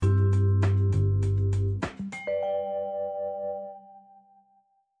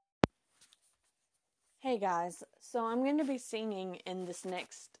Hey guys, so I'm going to be singing in this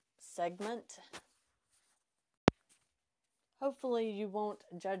next segment. Hopefully you won't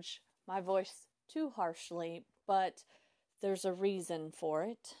judge my voice too harshly, but there's a reason for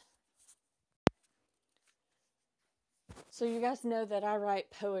it. So you guys know that I write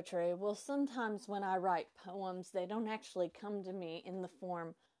poetry. Well, sometimes when I write poems, they don't actually come to me in the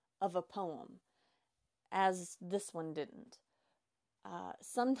form of a poem, as this one didn't.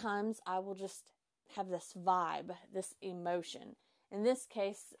 Sometimes I will just have this vibe, this emotion. In this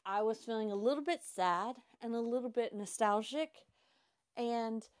case, I was feeling a little bit sad and a little bit nostalgic,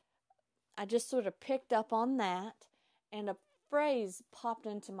 and I just sort of picked up on that, and a phrase popped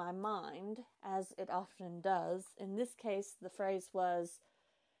into my mind, as it often does. In this case, the phrase was,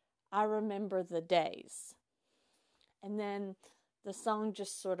 "I remember the days." And then the song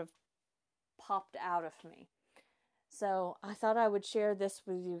just sort of popped out of me. So I thought I would share this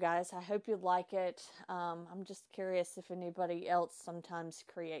with you guys. I hope you like it. I'm just curious if anybody else sometimes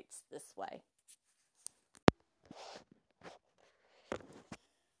creates this way.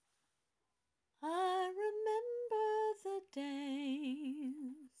 I remember the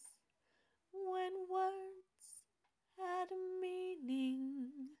days when words had a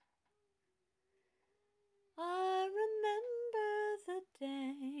meaning. I remember the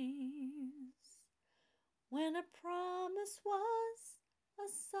days when a promise was a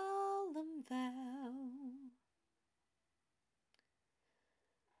solemn vow.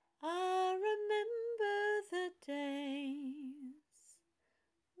 I remember the days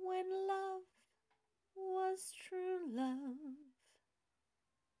when love was true love.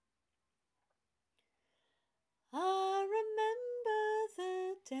 I remember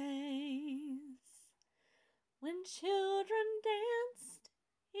the days when children danced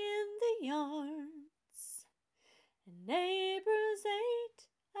in the yards and neighbors ate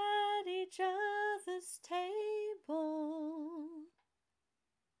at each other's table.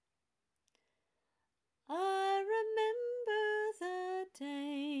 I remember the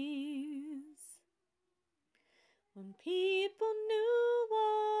days when people knew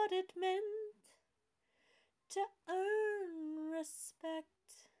what it meant to earn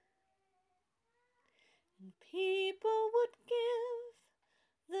respect, and people would give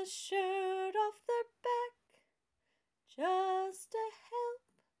the shirt off their back just to help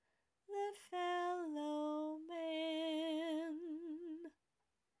their fellow man.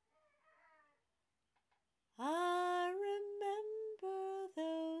 I remember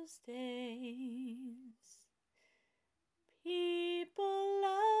those days. People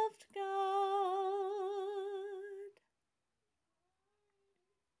loved God.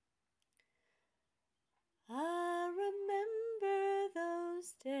 I remember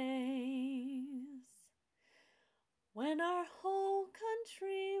those days when our whole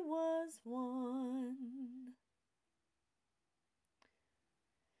country was one.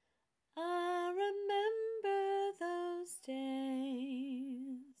 I remember those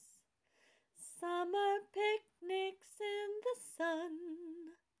days, summer picnics in the sun,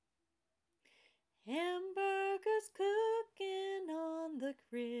 hamburgers cooking on the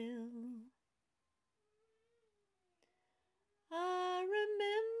grill. I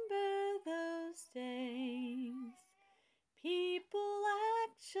remember those days, people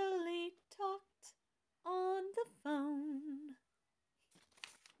actually talked on the phone.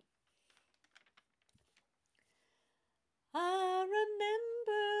 I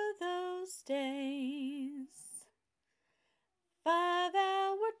remember those days,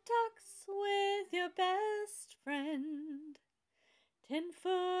 5-hour talks with your best friend,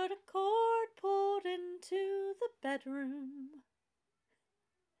 10-foot cord pulled into the bedroom,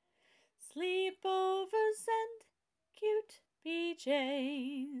 sleepovers and cute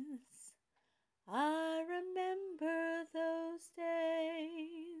PJs. I remember those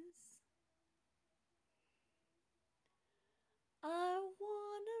days. I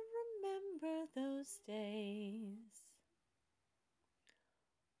wanna remember those days.